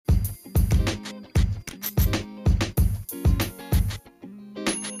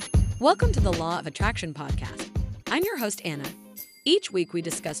Welcome to the Law of Attraction podcast. I'm your host, Anna. Each week, we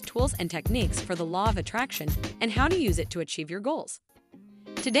discuss tools and techniques for the law of attraction and how to use it to achieve your goals.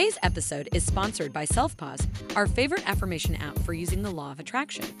 Today's episode is sponsored by Selfpause, our favorite affirmation app for using the law of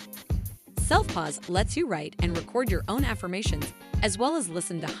attraction. Selfpause lets you write and record your own affirmations, as well as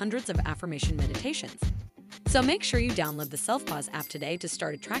listen to hundreds of affirmation meditations. So make sure you download the Selfpause app today to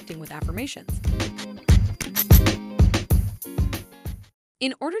start attracting with affirmations.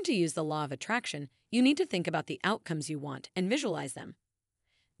 In order to use the law of attraction, you need to think about the outcomes you want and visualize them.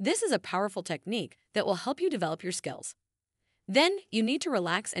 This is a powerful technique that will help you develop your skills. Then, you need to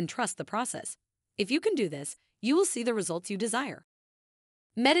relax and trust the process. If you can do this, you will see the results you desire.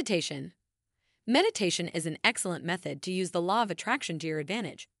 Meditation. Meditation is an excellent method to use the law of attraction to your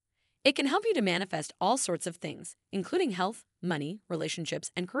advantage. It can help you to manifest all sorts of things, including health, money,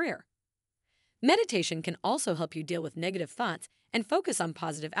 relationships, and career. Meditation can also help you deal with negative thoughts and focus on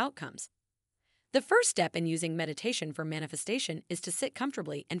positive outcomes. The first step in using meditation for manifestation is to sit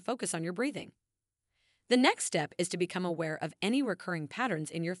comfortably and focus on your breathing. The next step is to become aware of any recurring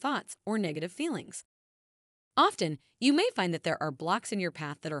patterns in your thoughts or negative feelings. Often, you may find that there are blocks in your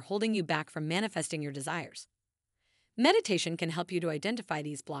path that are holding you back from manifesting your desires. Meditation can help you to identify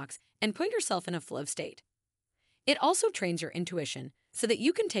these blocks and put yourself in a flow state. It also trains your intuition so that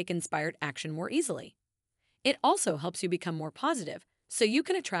you can take inspired action more easily. It also helps you become more positive so you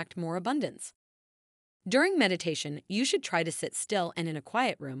can attract more abundance. During meditation, you should try to sit still and in a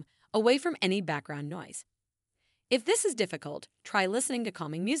quiet room, away from any background noise. If this is difficult, try listening to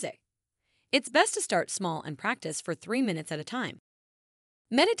calming music. It's best to start small and practice for 3 minutes at a time.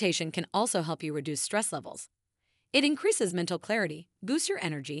 Meditation can also help you reduce stress levels. It increases mental clarity, boosts your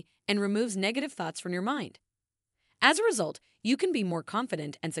energy, and removes negative thoughts from your mind. As a result, you can be more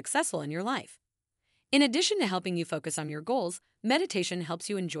confident and successful in your life. In addition to helping you focus on your goals, meditation helps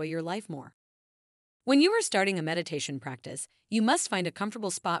you enjoy your life more. When you are starting a meditation practice, you must find a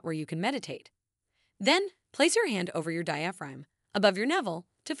comfortable spot where you can meditate. Then, place your hand over your diaphragm, above your navel,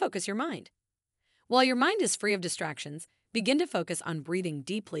 to focus your mind. While your mind is free of distractions, begin to focus on breathing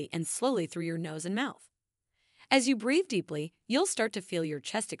deeply and slowly through your nose and mouth. As you breathe deeply, you'll start to feel your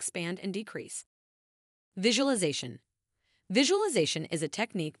chest expand and decrease. Visualization. Visualization is a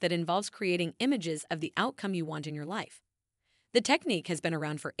technique that involves creating images of the outcome you want in your life. The technique has been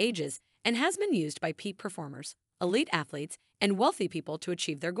around for ages and has been used by peak performers, elite athletes, and wealthy people to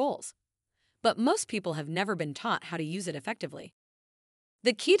achieve their goals. But most people have never been taught how to use it effectively.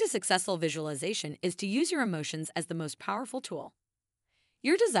 The key to successful visualization is to use your emotions as the most powerful tool.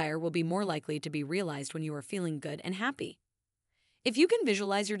 Your desire will be more likely to be realized when you are feeling good and happy. If you can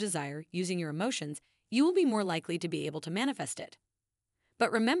visualize your desire using your emotions, you will be more likely to be able to manifest it.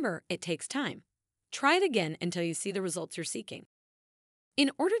 But remember, it takes time. Try it again until you see the results you're seeking.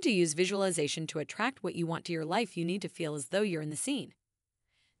 In order to use visualization to attract what you want to your life, you need to feel as though you're in the scene.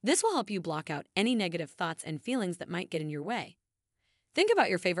 This will help you block out any negative thoughts and feelings that might get in your way. Think about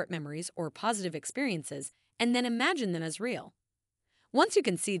your favorite memories or positive experiences and then imagine them as real. Once you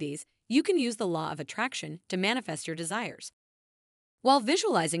can see these, you can use the law of attraction to manifest your desires. While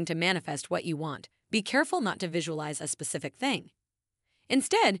visualizing to manifest what you want, be careful not to visualize a specific thing.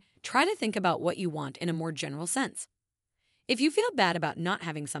 Instead, try to think about what you want in a more general sense. If you feel bad about not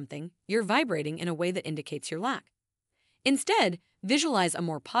having something, you're vibrating in a way that indicates your lack. Instead, visualize a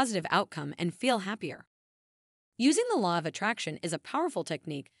more positive outcome and feel happier. Using the law of attraction is a powerful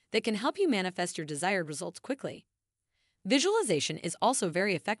technique that can help you manifest your desired results quickly. Visualization is also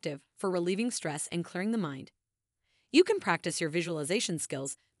very effective for relieving stress and clearing the mind. You can practice your visualization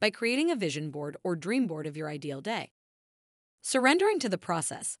skills by creating a vision board or dream board of your ideal day. Surrendering to the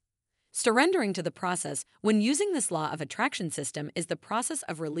process. Surrendering to the process when using this law of attraction system is the process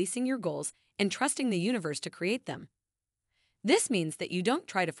of releasing your goals and trusting the universe to create them. This means that you don't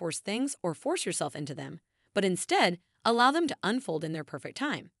try to force things or force yourself into them, but instead allow them to unfold in their perfect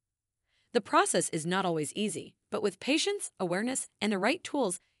time. The process is not always easy, but with patience, awareness, and the right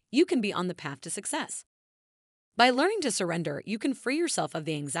tools, you can be on the path to success. By learning to surrender, you can free yourself of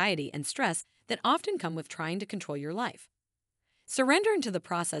the anxiety and stress that often come with trying to control your life. Surrendering to the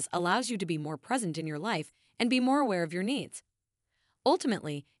process allows you to be more present in your life and be more aware of your needs.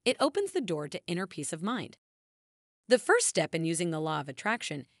 Ultimately, it opens the door to inner peace of mind. The first step in using the law of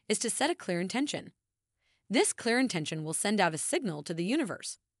attraction is to set a clear intention. This clear intention will send out a signal to the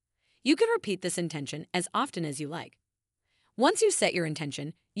universe. You can repeat this intention as often as you like. Once you set your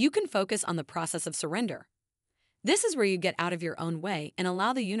intention, you can focus on the process of surrender. This is where you get out of your own way and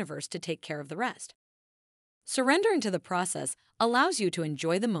allow the universe to take care of the rest. Surrendering to the process allows you to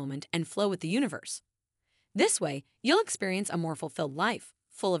enjoy the moment and flow with the universe. This way, you'll experience a more fulfilled life,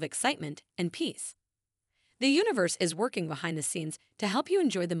 full of excitement and peace. The universe is working behind the scenes to help you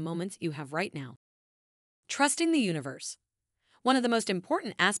enjoy the moments you have right now. Trusting the universe. One of the most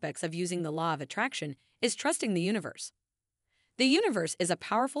important aspects of using the law of attraction is trusting the universe. The universe is a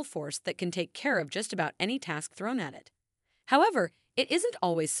powerful force that can take care of just about any task thrown at it. However, it isn't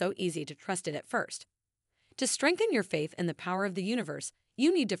always so easy to trust it at first. To strengthen your faith in the power of the universe,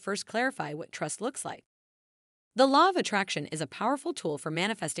 you need to first clarify what trust looks like. The law of attraction is a powerful tool for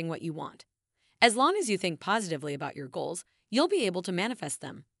manifesting what you want. As long as you think positively about your goals, you'll be able to manifest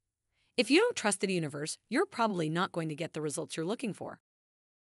them. If you don't trust the universe, you're probably not going to get the results you're looking for.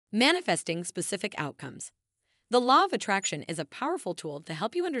 Manifesting specific outcomes. The law of attraction is a powerful tool to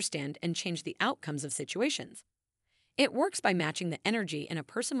help you understand and change the outcomes of situations. It works by matching the energy in a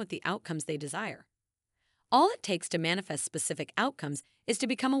person with the outcomes they desire. All it takes to manifest specific outcomes is to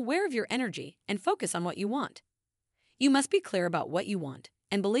become aware of your energy and focus on what you want. You must be clear about what you want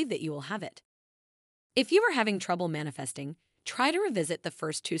and believe that you will have it. If you are having trouble manifesting, try to revisit the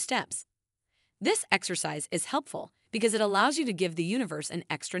first 2 steps. This exercise is helpful because it allows you to give the universe an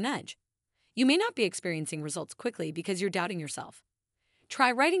extra nudge. You may not be experiencing results quickly because you're doubting yourself.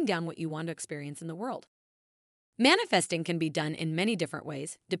 Try writing down what you want to experience in the world. Manifesting can be done in many different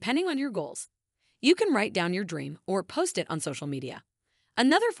ways, depending on your goals. You can write down your dream or post it on social media.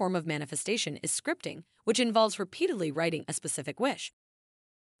 Another form of manifestation is scripting, which involves repeatedly writing a specific wish.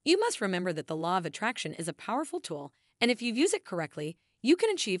 You must remember that the law of attraction is a powerful tool, and if you use it correctly, you can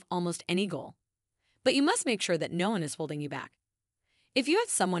achieve almost any goal. But you must make sure that no one is holding you back. If you have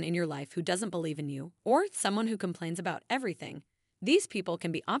someone in your life who doesn't believe in you, or someone who complains about everything, these people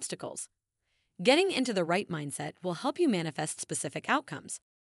can be obstacles. Getting into the right mindset will help you manifest specific outcomes.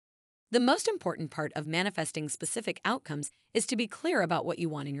 The most important part of manifesting specific outcomes is to be clear about what you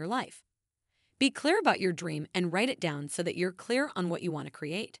want in your life. Be clear about your dream and write it down so that you're clear on what you want to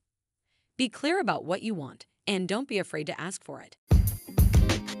create. Be clear about what you want, and don't be afraid to ask for it.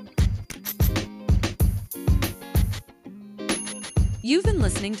 You've been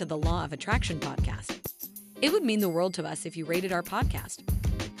listening to the Law of Attraction podcast. It would mean the world to us if you rated our podcast.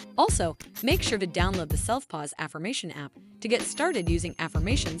 Also, make sure to download the Self Pause Affirmation app to get started using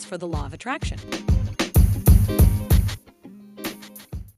affirmations for the Law of Attraction.